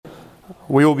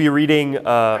We will be reading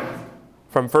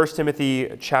from 1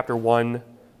 Timothy chapter 1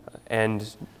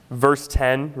 and verse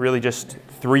 10, really just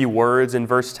 3 words in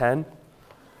verse 10.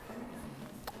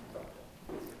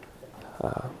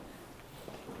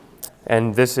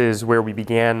 And this is where we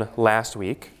began last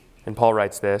week. And Paul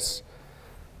writes this: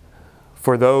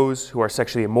 for those who are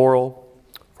sexually immoral,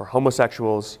 for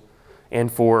homosexuals,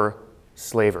 and for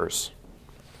slavers.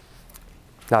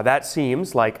 Now that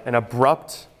seems like an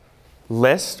abrupt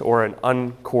list or an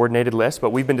uncoordinated list,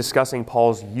 but we've been discussing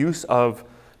Paul's use of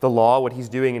the law, what he's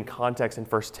doing in context in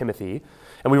 1 Timothy.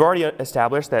 And we've already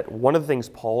established that one of the things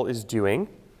Paul is doing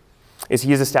is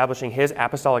he is establishing his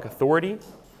apostolic authority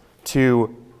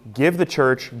to give the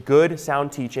church good,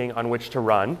 sound teaching on which to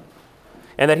run,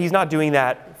 and that he's not doing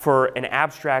that for an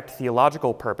abstract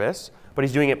theological purpose, but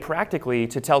he's doing it practically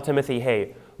to tell Timothy,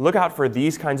 hey, look out for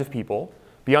these kinds of people,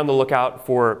 be on the lookout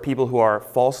for people who are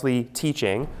falsely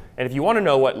teaching. And if you want to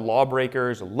know what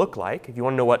lawbreakers look like, if you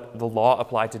want to know what the law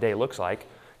applied today looks like,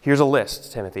 here's a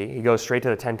list, Timothy. He goes straight to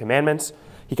the 10 Commandments.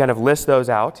 He kind of lists those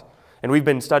out. And we've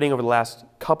been studying over the last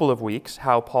couple of weeks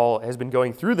how Paul has been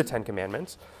going through the 10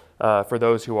 Commandments for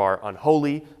those who are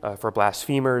unholy, for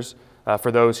blasphemers,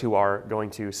 for those who are going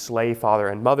to slay father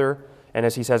and mother. And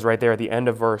as he says right there at the end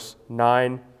of verse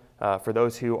 9, for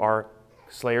those who are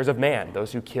slayers of man,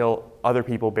 those who kill other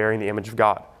people bearing the image of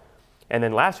God. And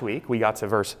then last week, we got to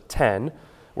verse 10,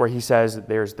 where he says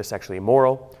there's the sexually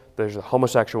immoral, there's the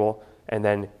homosexual, and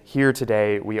then here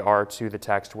today we are to the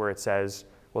text where it says,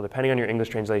 well, depending on your English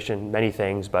translation, many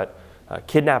things, but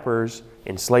kidnappers,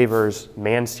 enslavers,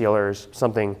 man-stealers,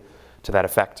 something to that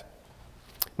effect.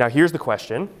 Now here's the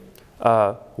question.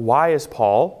 Why is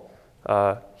Paul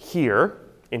here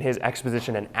in his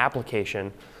exposition and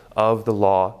application of the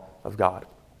law of God?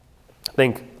 I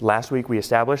think last week we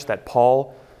established that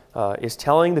Paul is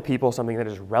telling the people something that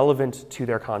is relevant to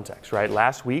their context, right?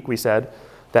 Last week we said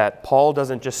that Paul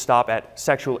doesn't just stop at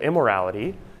sexual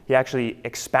immorality. He actually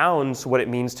expounds what it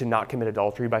means to not commit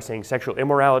adultery by saying sexual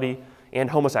immorality and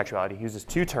homosexuality. He uses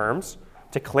 2 terms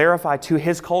to clarify to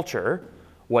his culture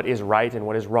what is right and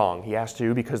what is wrong. He has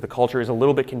to because the culture is a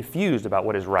little bit confused about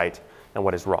what is right and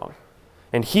what is wrong.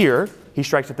 And here he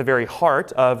strikes at the very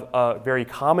heart of a very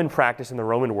common practice in the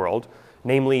Roman world,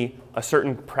 namely a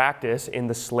certain practice in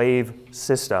the slave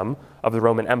system of the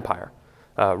Roman Empire.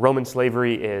 Roman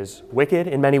slavery is wicked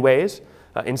in many ways.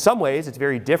 In some ways, it's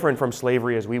very different from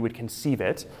slavery as we would conceive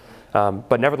it.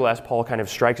 But nevertheless, Paul kind of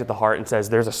strikes at the heart and says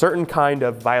there's a certain kind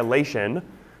of violation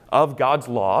of God's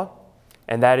law,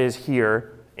 and that is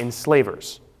here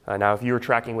enslavers. Now, if you were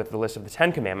tracking with the list of the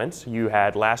 10 Commandments, you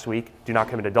had last week, do not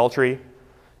commit adultery.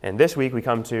 And this week we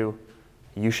come to,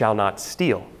 you shall not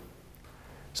steal.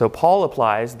 So Paul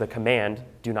applies the command,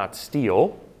 do not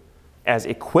steal, as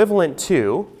equivalent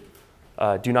to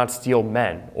do not steal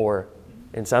men, or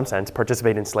in some sense,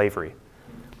 participate in slavery.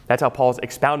 That's how Paul's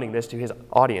expounding this to his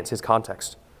audience, his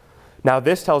context. Now,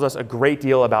 this tells us a great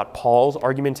deal about Paul's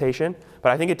argumentation,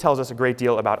 but I think it tells us a great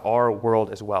deal about our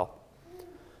world as well.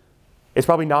 It's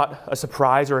probably not a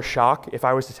surprise or a shock if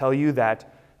I was to tell you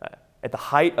that at the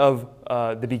height of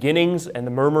the beginnings and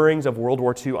the murmurings of World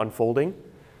War II unfolding,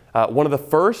 one of the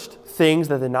first things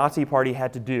that the Nazi Party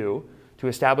had to do to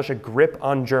establish a grip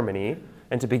on Germany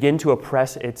and to begin to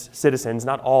oppress its citizens,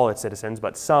 not all its citizens,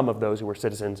 but some of those who were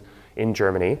citizens in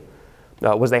Germany,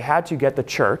 was they had to get the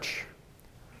church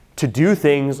to do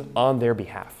things on their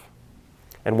behalf.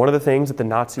 And one of the things that the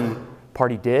Nazi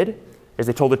Party did is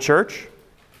they told the church,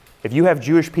 if you have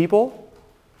Jewish people,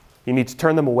 you need to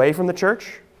turn them away from the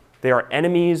church. They are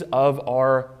enemies of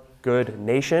our good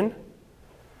nation,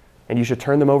 and you should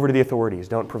turn them over to the authorities.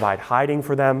 Don't provide hiding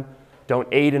for them. Don't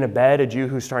aid and abet a Jew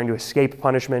who's trying to escape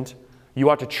punishment. You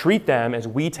ought to treat them as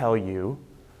we tell you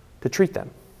to treat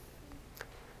them.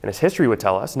 And as history would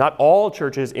tell us, not all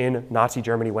churches in Nazi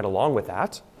Germany went along with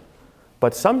that,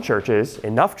 but some churches,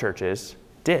 enough churches,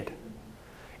 did.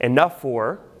 Enough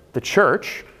for the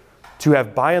church to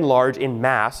have, by and large, in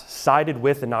mass, sided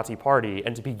with the Nazi Party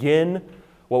and to begin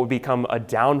what would become a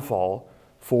downfall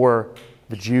for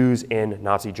the Jews in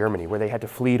Nazi Germany, where they had to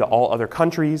flee to all other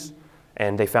countries,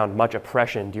 and they found much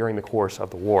oppression during the course of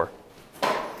the war.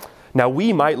 Now,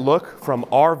 we might look from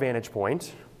our vantage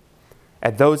point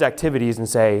at those activities and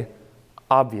say,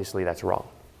 obviously that's wrong.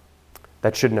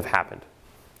 That shouldn't have happened.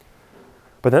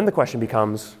 But then the question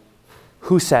becomes,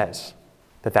 who says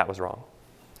that that was wrong?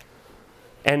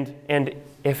 And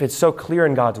if it's so clear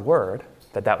in God's word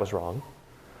that that was wrong,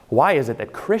 why is it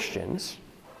that Christians,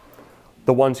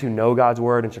 the ones who know God's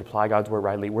word and should apply God's word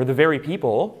rightly, were the very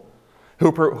people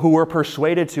who were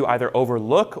persuaded to either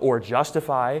overlook or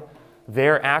justify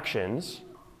their actions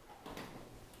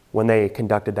when they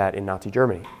conducted that in Nazi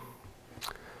Germany.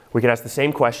 We could ask the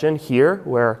same question here,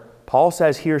 where Paul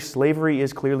says here slavery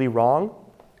is clearly wrong.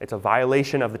 It's a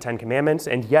violation of the Ten Commandments,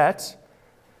 and yet,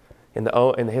 in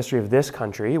the history of this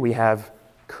country, we have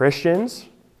Christians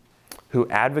who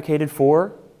advocated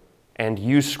for and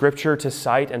used Scripture to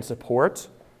cite and support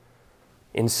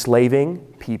enslaving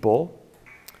people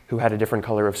who had a different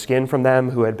color of skin from them,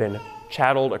 who had been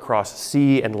chatteled across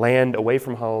sea and land away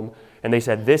from home, and they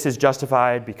said this is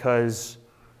justified because,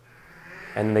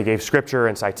 and they gave Scripture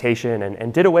and citation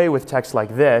and did away with texts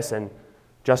like this and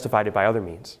justified it by other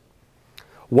means.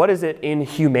 What is it in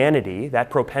humanity, that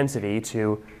propensity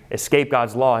to escape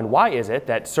God's law, and why is it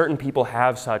that certain people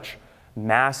have such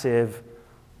massive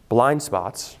blind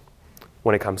spots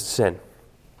when it comes to sin?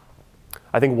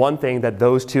 I think one thing that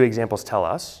those two examples tell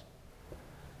us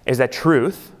is that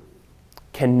truth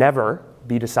can never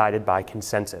be decided by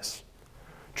consensus.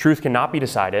 Truth cannot be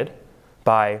decided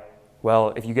by, well,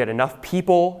 if you get enough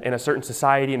people in a certain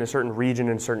society, in a certain region,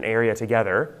 in a certain area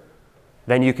together,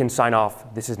 then you can sign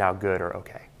off, this is now good or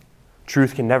okay.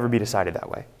 Truth can never be decided that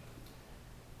way.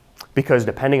 Because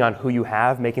depending on who you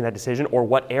have making that decision, or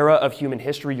what era of human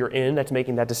history you're in that's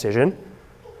making that decision,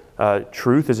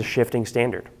 truth is a shifting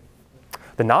standard.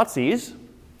 The Nazis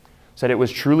said it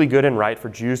was truly good and right for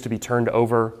Jews to be turned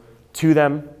over to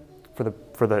them,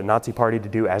 for the Nazi Party to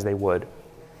do as they would.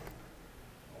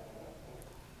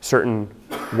 Certain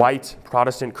white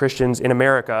Protestant Christians in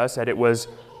America said it was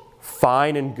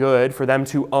fine and good for them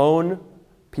to own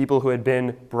people who had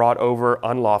been brought over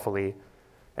unlawfully,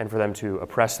 and for them to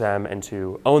oppress them and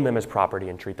to own them as property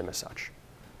and treat them as such.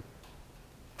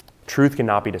 Truth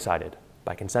cannot be decided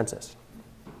by consensus.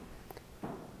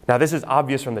 Now, this is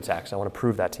obvious from the text. I want to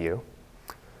prove that to you.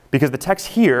 Because the text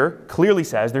here clearly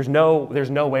says there's no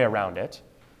way around it.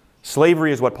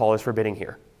 Slavery is what Paul is forbidding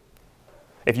here.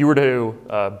 If you were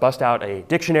to bust out a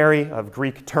dictionary of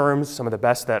Greek terms, some of the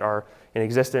best that are in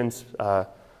existence,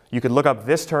 you could look up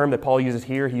this term that Paul uses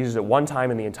here. He uses it one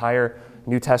time in the entire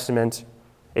New Testament.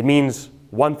 It means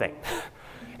one thing.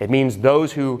 It means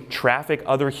those who traffic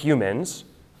other humans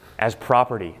as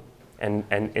property and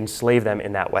enslave them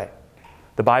in that way.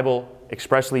 The Bible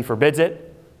expressly forbids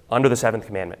it under the seventh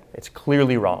commandment. It's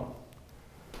clearly wrong.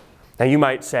 Now you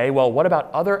might say, well, what about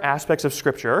other aspects of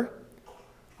Scripture?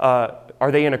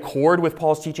 Are they in accord with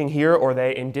Paul's teaching here, or are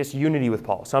they in disunity with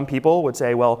Paul? Some people would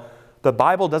say, well, the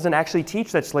Bible doesn't actually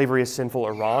teach that slavery is sinful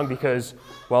or wrong because,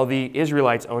 well, the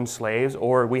Israelites owned slaves,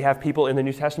 or we have people in the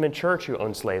New Testament church who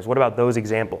own slaves. What about those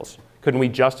examples? Couldn't we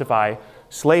justify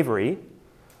slavery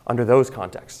under those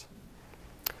contexts?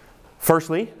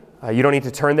 Firstly, you don't need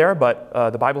to turn there, but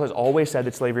the Bible has always said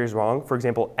that slavery is wrong. For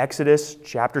example, Exodus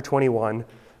chapter 21,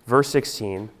 verse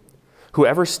 16,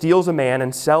 whoever steals a man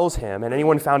and sells him, and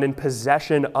anyone found in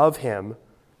possession of him,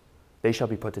 they shall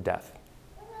be put to death.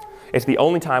 It's the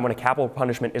only time when a capital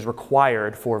punishment is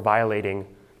required for violating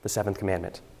the seventh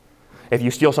commandment. If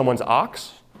you steal someone's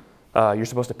ox, you're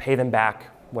supposed to pay them back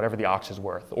whatever the ox is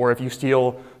worth. Or if you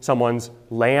steal someone's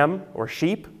lamb or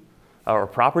sheep or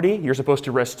property, you're supposed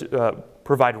to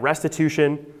provide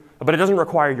restitution, but it doesn't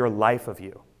require your life of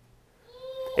you.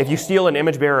 If you steal an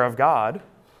image bearer of God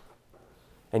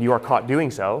and you are caught doing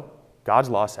so, God's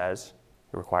law says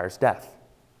it requires death.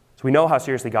 So we know how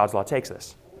seriously God's law takes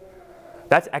this.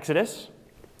 That's Exodus.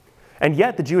 And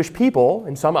yet the Jewish people,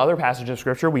 in some other passages of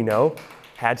Scripture, we know,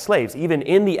 had slaves. Even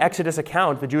in the Exodus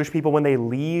account, the Jewish people, when they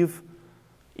leave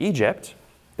Egypt,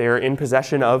 they are in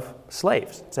possession of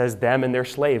slaves. It says them and their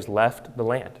slaves left the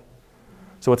land.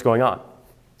 So what's going on?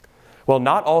 Well,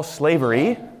 not all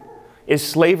slavery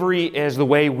is the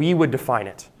way we would define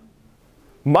it.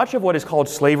 Much of what is called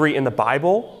slavery in the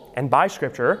Bible and by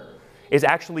Scripture is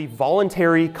actually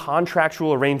voluntary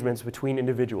contractual arrangements between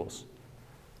individuals.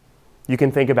 You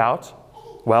can think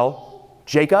about, well,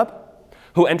 Jacob,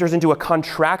 who enters into a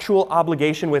contractual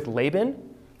obligation with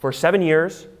Laban for 7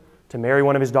 years to marry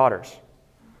one of his daughters.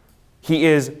 He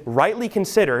is rightly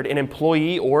considered an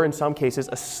employee, or in some cases,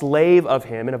 a slave of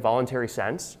him in a voluntary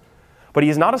sense, but he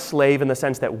is not a slave in the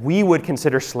sense that we would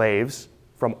consider slaves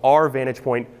from our vantage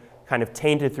point, kind of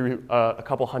tainted through a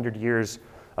couple hundred years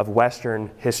of Western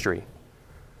history.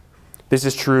 This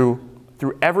is true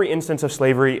through every instance of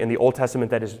slavery in the Old Testament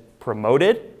that is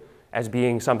promoted as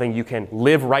being something you can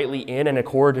live rightly in and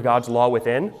accord to God's law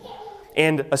within,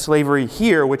 and a slavery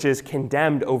here which is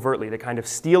condemned overtly, the kind of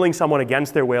stealing someone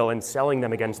against their will and selling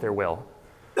them against their will,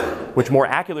 which more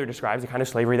accurately describes the kind of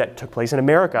slavery that took place in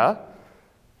America,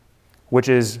 which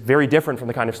is very different from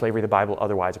the kind of slavery the Bible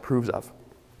otherwise approves of.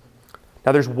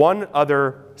 Now there's one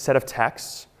other set of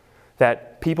texts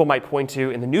that people might point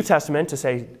to in the New Testament to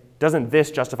say Doesn't this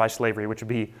justify slavery, which would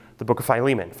be the book of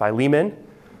Philemon. Philemon,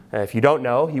 if you don't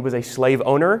know, he was a slave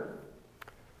owner,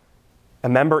 a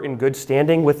member in good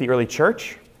standing with the early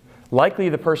church, likely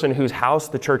the person whose house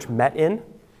the church met in.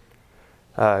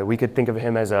 We could think of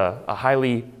him as a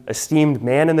highly esteemed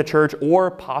man in the church,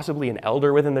 or possibly an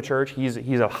elder within the church. He's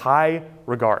of high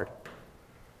regard.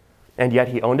 And yet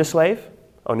he owned a slave,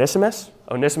 Onesimus.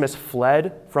 Onesimus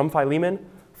fled from Philemon,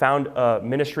 found a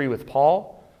ministry with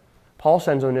Paul. Paul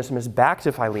sends Onesimus back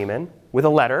to Philemon with a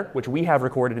letter, which we have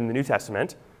recorded in the New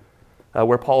Testament,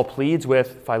 where Paul pleads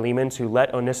with Philemon to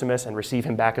let Onesimus and receive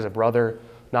him back as a brother,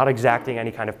 not exacting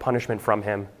any kind of punishment from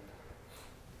him.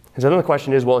 And so then the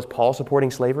question is, well, is Paul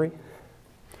supporting slavery?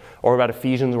 Or about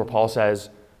Ephesians, where Paul says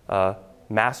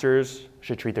masters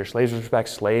should treat their slaves with respect,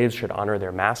 slaves should honor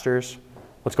their masters.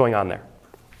 What's going on there?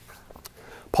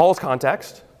 Paul's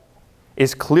context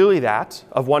is clearly that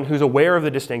of one who's aware of the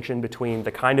distinction between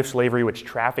the kind of slavery which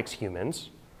traffics humans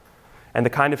and the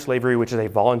kind of slavery which is a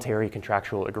voluntary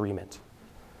contractual agreement.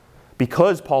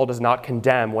 Because Paul does not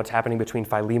condemn what's happening between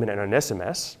Philemon and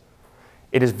Onesimus,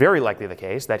 it is very likely the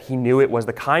case that he knew it was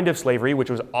the kind of slavery which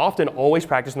was often always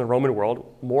practiced in the Roman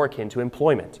world, more akin to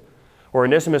employment. Or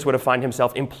Onesimus would have found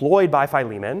himself employed by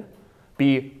Philemon,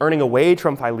 be earning a wage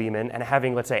from Philemon, and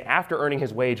having, let's say, after earning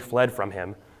his wage, fled from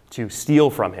him to steal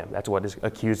from him. That's what is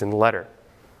accused in the letter.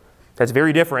 That's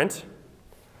very different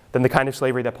than the kind of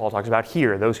slavery that Paul talks about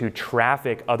here, those who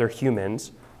traffic other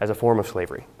humans as a form of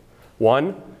slavery.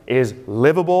 One is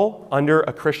livable under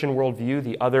a Christian worldview.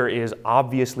 The other is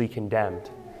obviously condemned.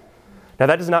 Now,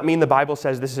 that does not mean the Bible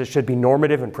says this should be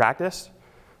normative in practice.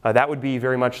 That would be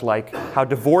very much like how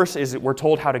divorce is. We're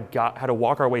told how to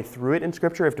walk our way through it in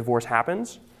Scripture if divorce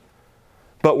happens.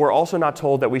 But we're also not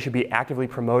told that we should be actively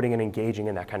promoting and engaging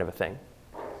in that kind of a thing.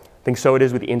 I think so it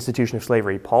is with the institution of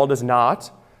slavery. Paul does not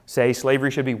say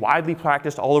slavery should be widely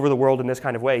practiced all over the world in this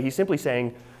kind of way. He's simply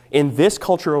saying, in this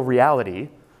cultural reality,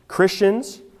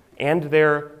 Christians and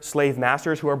their slave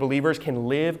masters who are believers can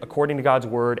live according to God's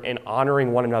word and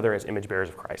honoring one another as image bearers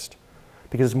of Christ,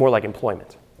 because it's more like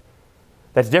employment.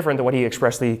 That's different than what he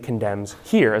expressly condemns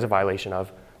here as a violation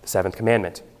of the seventh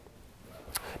commandment.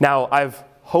 Now, I've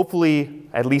hopefully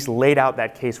at least laid out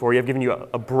that case for you. I've given you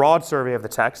a broad survey of the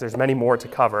text. There's many more to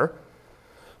cover.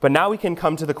 But now we can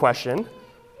come to the question,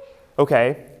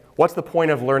 okay, what's the point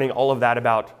of learning all of that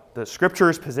about the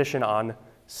Scripture's position on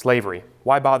slavery?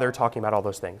 Why bother talking about all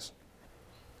those things?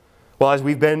 Well, as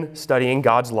we've been studying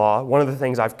God's law, one of the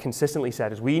things I've consistently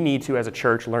said is we need to, as a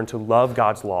church, learn to love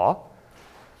God's law.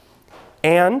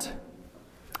 And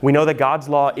we know that God's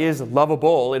law is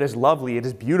lovable, it is lovely, it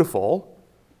is beautiful.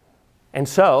 And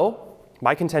so,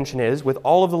 my contention is, with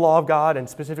all of the law of God, and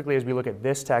specifically as we look at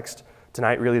this text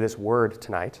tonight, really this word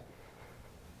tonight,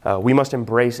 we must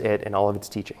embrace it and all of its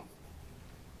teaching.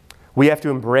 We have to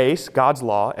embrace God's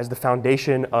law as the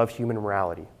foundation of human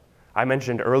morality. I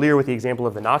mentioned earlier with the example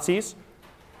of the Nazis,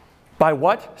 by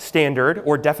what standard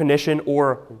or definition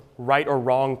or right or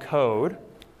wrong code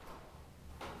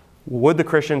would the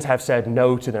Christians have said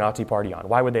no to the Nazi party on?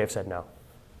 Why would they have said no?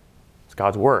 It's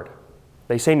God's word.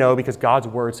 They say no because God's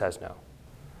word says no.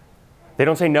 They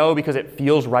don't say no because it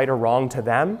feels right or wrong to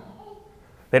them.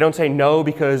 They don't say no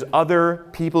because other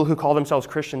people who call themselves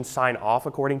Christians sign off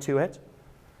according to it.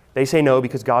 They say no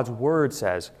because God's word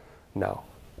says no.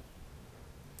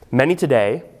 Many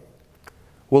today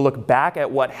will look back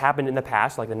at what happened in the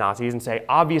past, like the Nazis, and say,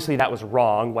 obviously that was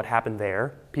wrong, what happened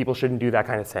there. People shouldn't do that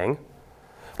kind of thing.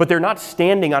 But they're not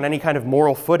standing on any kind of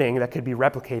moral footing that could be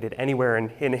replicated anywhere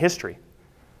in history.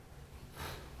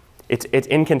 It's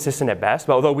inconsistent at best,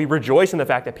 but although we rejoice in the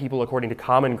fact that people, according to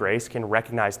common grace, can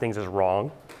recognize things as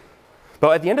wrong. But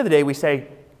at the end of the day, we say,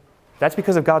 that's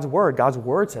because of God's word. God's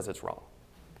word says it's wrong.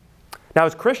 Now,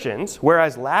 as Christians,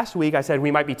 whereas last week I said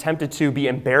we might be tempted to be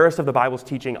embarrassed of the Bible's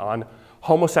teaching on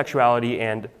homosexuality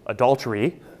and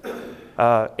adultery,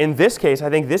 in this case, I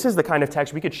think this is the kind of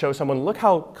text we could show someone, look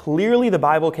how clearly the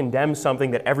Bible condemns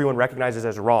something that everyone recognizes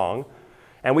as wrong,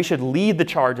 and we should lead the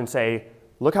charge and say,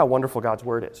 look how wonderful God's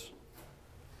word is.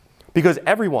 Because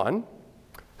everyone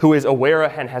who is aware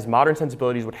and has modern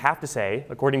sensibilities would have to say,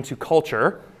 according to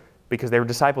culture, because they were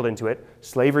discipled into it,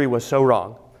 slavery was so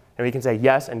wrong. And we can say,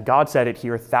 yes, and God said it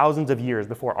here thousands of years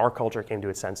before our culture came to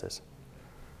its senses.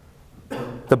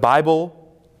 The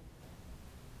Bible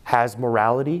has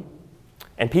morality,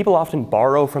 and people often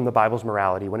borrow from the Bible's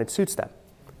morality when it suits them.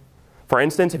 For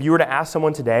instance, if you were to ask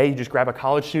someone today, you just grab a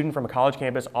college student from a college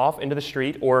campus off into the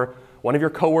street, or one of your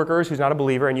coworkers who's not a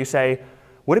believer, and you say,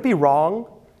 would it be wrong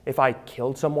if I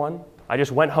killed someone? I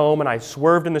just went home and I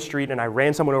swerved in the street and I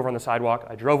ran someone over on the sidewalk,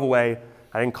 I drove away,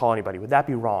 I didn't call anybody. Would that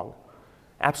be wrong?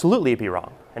 Absolutely it'd be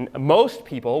wrong. And most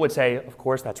people would say, of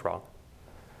course that's wrong.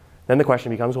 Then the question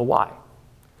becomes, well, why?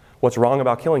 What's wrong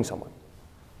about killing someone?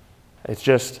 It's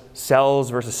just cells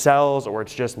versus cells, or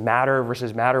it's just matter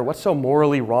versus matter. What's so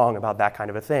morally wrong about that kind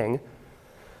of a thing?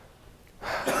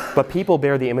 But people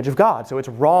bear the image of God, so it's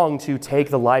wrong to take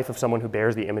the life of someone who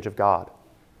bears the image of God.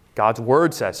 God's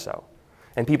word says so.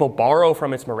 And people borrow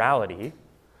from its morality,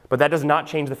 but that does not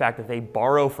change the fact that they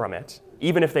borrow from it,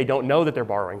 even if they don't know that they're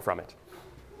borrowing from it.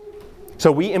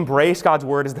 So we embrace God's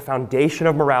word as the foundation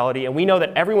of morality, and we know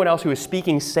that everyone else who is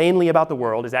speaking sanely about the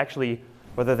world is actually,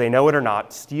 whether they know it or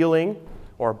not, stealing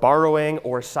or borrowing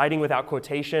or citing without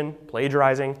quotation,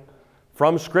 plagiarizing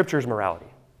from Scripture's morality.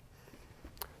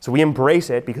 So we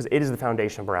embrace it because it is the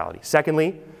foundation of morality.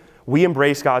 Secondly, we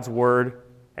embrace God's word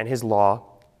and his law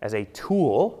as a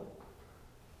tool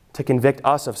to convict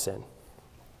us of sin.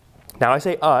 Now I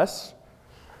say us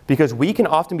because we can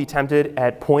often be tempted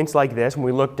at points like this when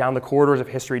we look down the corridors of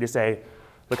history to say,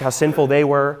 look how sinful they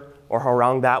were or how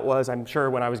wrong that was. I'm sure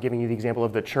when I was giving you the example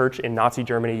of the church in Nazi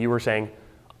Germany, you were saying,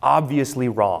 obviously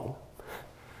wrong.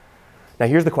 Now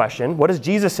here's the question. What does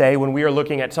Jesus say when we are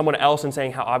looking at someone else and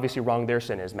saying how obviously wrong their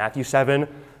sin is? Matthew 7,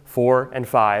 4, and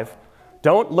 5.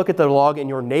 Don't look at the log in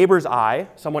your neighbor's eye,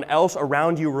 someone else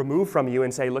around you removed from you,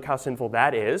 and say, look how sinful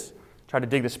that is. Try to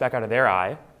dig the speck out of their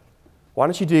eye. Why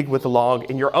don't you dig with the log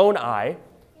in your own eye,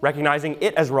 recognizing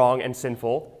it as wrong and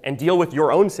sinful, and deal with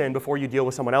your own sin before you deal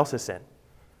with someone else's sin?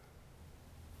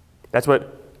 That's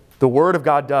what the Word of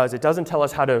God does. It doesn't tell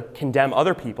us how to condemn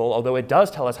other people, although it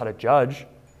does tell us how to judge.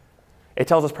 It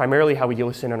tells us primarily how we deal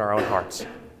with sin in our own hearts.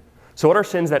 So what are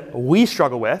sins that we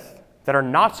struggle with that are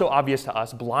not so obvious to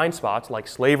us, blind spots like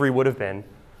slavery would have been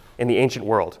in the ancient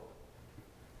world?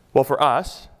 Well, for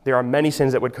us, there are many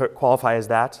sins that would qualify as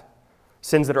that.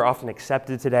 Sins that are often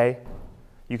accepted today.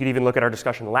 You could even look at our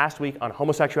discussion last week on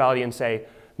homosexuality and say,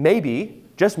 maybe,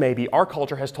 just maybe, our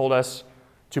culture has told us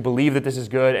to believe that this is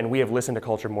good and we have listened to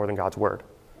culture more than God's word.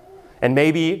 And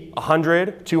maybe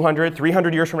 100, 200,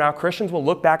 300 years from now, Christians will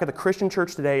look back at the Christian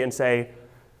church today and say,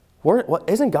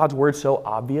 isn't God's word so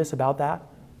obvious about that?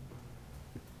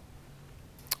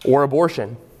 Or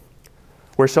abortion,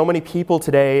 where so many people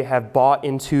today have bought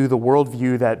into the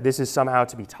worldview that this is somehow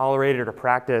to be tolerated or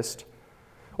practiced,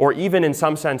 or even in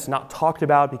some sense not talked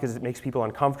about because it makes people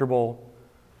uncomfortable.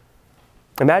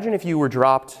 Imagine if you were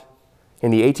dropped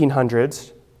in the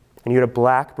 1800s and you had a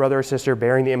black brother or sister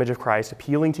bearing the image of Christ,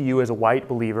 appealing to you as a white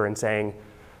believer and saying,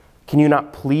 can you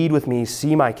not plead with me,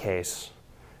 see my case?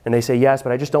 And they say, yes,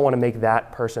 but I just don't want to make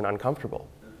that person uncomfortable.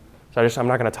 So I'm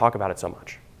not going to talk about it so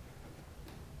much.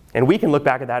 And we can look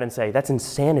back at that and say, that's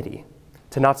insanity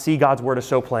to not see God's word as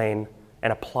so plain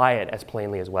and apply it as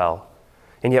plainly as well.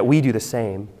 And yet we do the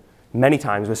same many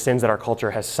times with sins that our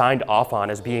culture has signed off on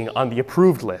as being on the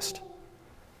approved list.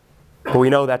 But we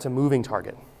know that's a moving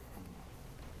target.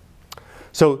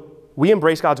 So we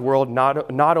embrace God's word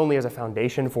not only as a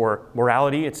foundation for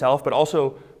morality itself, but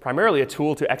also primarily a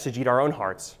tool to exegete our own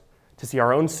hearts, to see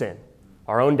our own sin,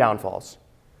 our own downfalls.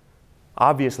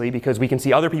 Obviously, because we can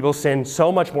see other people's sin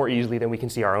so much more easily than we can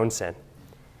see our own sin.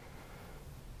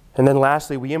 And then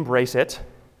lastly, we embrace it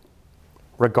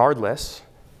regardless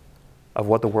of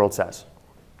what the world says.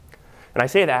 And I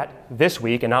say that this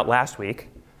week and not last week,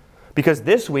 because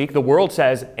this week the world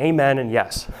says amen and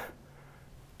yes.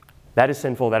 That is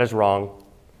sinful, that is wrong.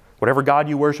 Whatever God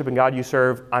you worship and God you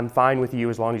serve, I'm fine with you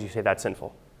as long as you say that's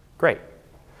sinful. Great.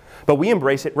 But we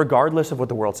embrace it regardless of what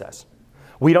the world says.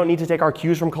 We don't need to take our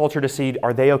cues from culture to see,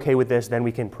 are they okay with this? Then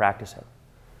we can practice it.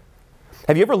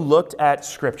 Have you ever looked at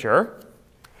Scripture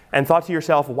and thought to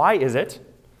yourself, why is it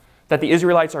that the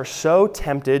Israelites are so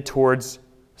tempted towards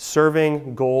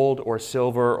serving gold or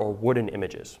silver or wooden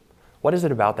images? What is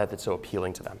it about that that's so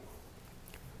appealing to them?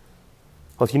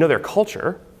 Well, if you know their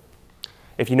culture,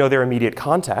 if you know their immediate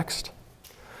context,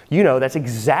 you know that's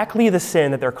exactly the sin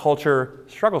that their culture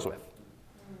struggles with.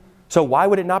 So why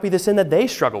would it not be the sin that they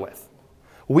struggle with?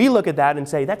 We look at that and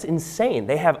say, that's insane.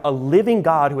 They have a living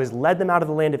God who has led them out of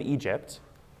the land of Egypt.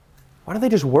 Why don't they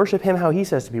just worship him how he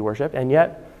says to be worshipped? And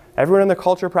yet, everyone in their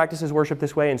culture practices worship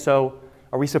this way. And so,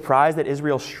 are we surprised that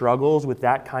Israel struggles with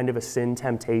that kind of a sin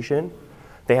temptation?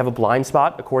 They have a blind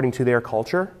spot according to their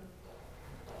culture.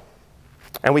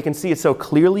 And we can see it so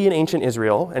clearly in ancient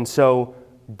Israel and so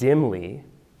dimly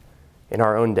in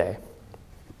our own day.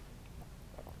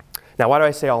 Now, why do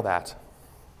I say all that?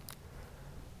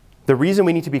 The reason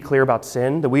we need to be clear about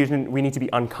sin, the reason we need to be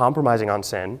uncompromising on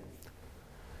sin,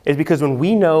 is because when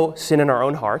we know sin in our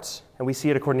own hearts and we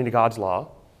see it according to God's law,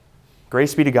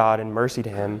 grace be to God and mercy to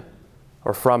him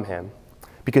or from him,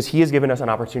 because he has given us an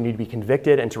opportunity to be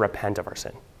convicted and to repent of our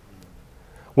sin.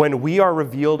 when we are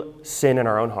revealed sin in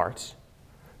our own hearts,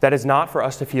 that is not for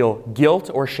us to feel guilt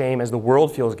or shame as the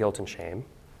world feels guilt and shame,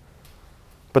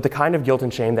 but the kind of guilt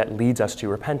and shame that leads us to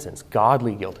repentance,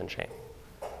 godly guilt and shame.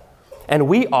 And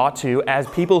we ought to, as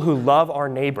people who love our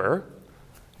neighbor,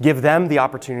 give them the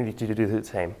opportunity to do the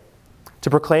same, to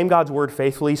proclaim God's word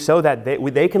faithfully so that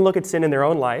they can look at sin in their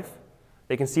own life,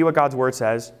 they can see what God's word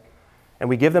says, and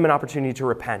we give them an opportunity to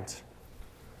repent.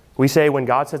 We say when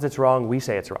God says it's wrong, we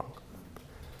say it's wrong.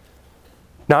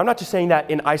 Now, I'm not just saying that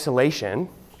in isolation,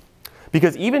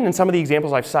 because even in some of the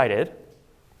examples I've cited,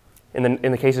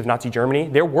 in the case of Nazi Germany,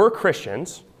 there were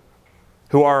Christians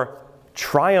who are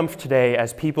triumphed today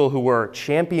as people who were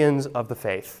champions of the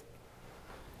faith.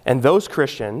 And those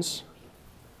Christians,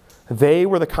 they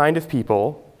were the kind of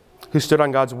people who stood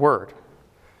on God's word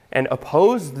and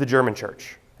opposed the German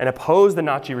church and opposed the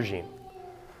Nazi regime.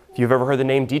 If you've ever heard the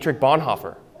name Dietrich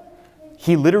Bonhoeffer,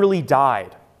 he literally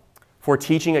died for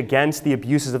teaching against the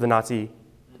abuses of the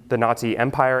Nazi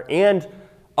empire and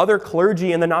other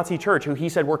clergy in the Nazi church who he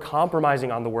said were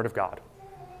compromising on the word of God.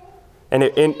 And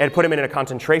it put him in a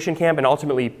concentration camp and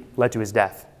ultimately led to his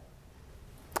death.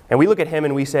 And we look at him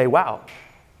and we say, wow,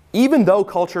 even though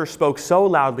culture spoke so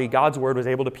loudly, God's word was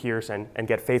able to pierce and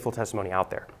get faithful testimony out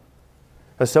there.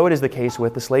 And so it is the case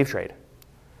with the slave trade.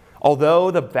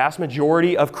 Although the vast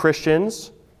majority of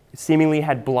Christians seemingly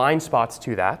had blind spots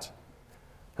to that,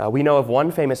 we know of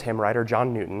one famous hymn writer,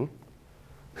 John Newton,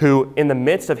 who in the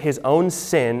midst of his own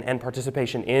sin and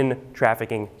participation in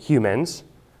trafficking humans,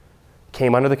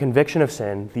 came under the conviction of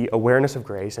sin, the awareness of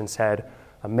grace, and said,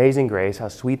 "Amazing grace, how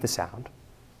sweet the sound.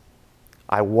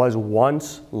 I was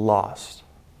once lost,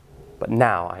 but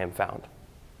now I am found."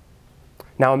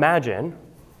 Now imagine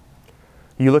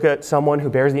you look at someone who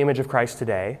bears the image of Christ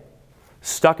today,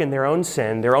 stuck in their own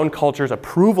sin, their own culture's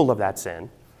approval of that sin,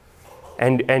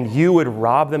 and you would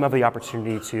rob them of the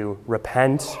opportunity to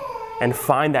repent and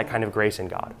find that kind of grace in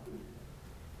God.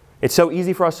 It's so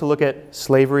easy for us to look at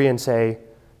slavery and say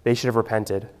they should have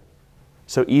repented.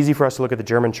 So easy for us to look at the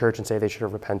German church and say they should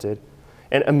have repented.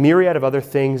 And a myriad of other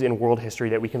things in world history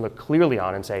that we can look clearly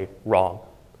on and say, wrong.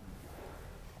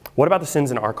 What about the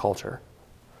sins in our culture?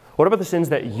 What about the sins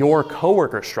that your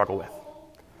coworkers struggle with?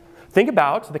 Think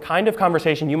about the kind of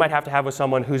conversation you might have to have with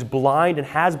someone who's blind and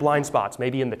has blind spots,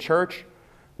 maybe in the church,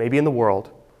 maybe in the world.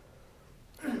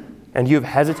 And you've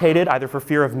hesitated, either for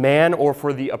fear of man or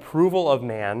for the approval of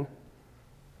man,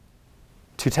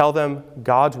 to tell them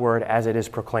God's word as it is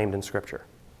proclaimed in Scripture.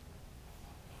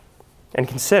 And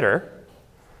consider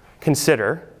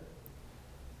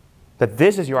that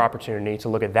this is your opportunity to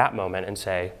look at that moment and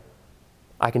say,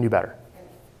 I can do better.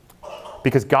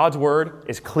 Because God's word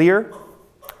is clear,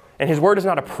 and his word is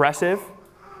not oppressive.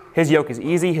 His yoke is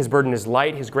easy, his burden is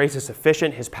light, his grace is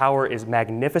sufficient, his power is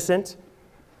magnificent,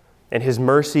 and his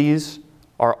mercies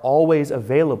are always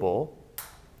available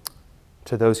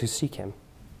to those who seek him.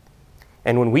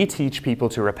 And when we teach people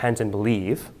to repent and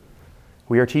believe,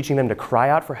 we are teaching them to cry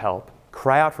out for help,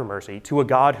 cry out for mercy to a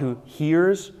God who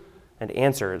hears and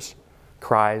answers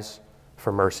cries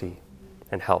for mercy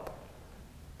and help.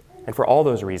 And for all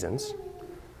those reasons,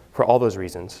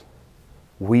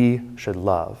 we should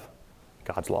love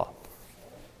God's law.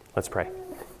 Let's pray.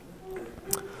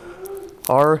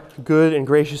 Our good and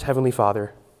gracious Heavenly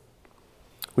Father,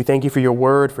 we thank you for your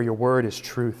word is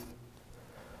truth.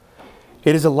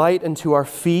 It is a light unto our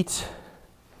feet.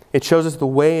 It shows us the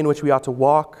way in which we ought to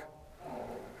walk.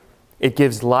 It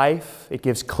gives life. It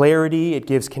gives clarity. It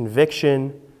gives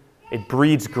conviction. It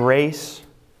breeds grace.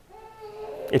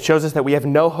 It shows us that we have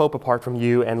no hope apart from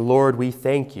you. And Lord, we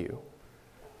thank you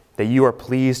that you are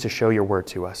pleased to show your word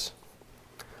to us.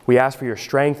 We ask for your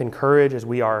strength and courage as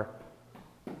we are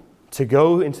to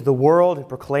go into the world and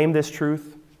proclaim this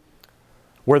truth,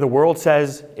 where the world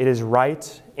says it is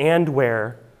right and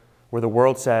where the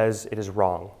world says it is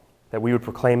wrong, that we would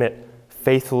proclaim it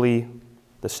faithfully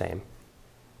the same.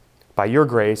 By your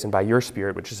grace and by your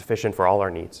Spirit, which is sufficient for all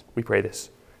our needs, we pray this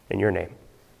in your name.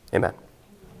 Amen.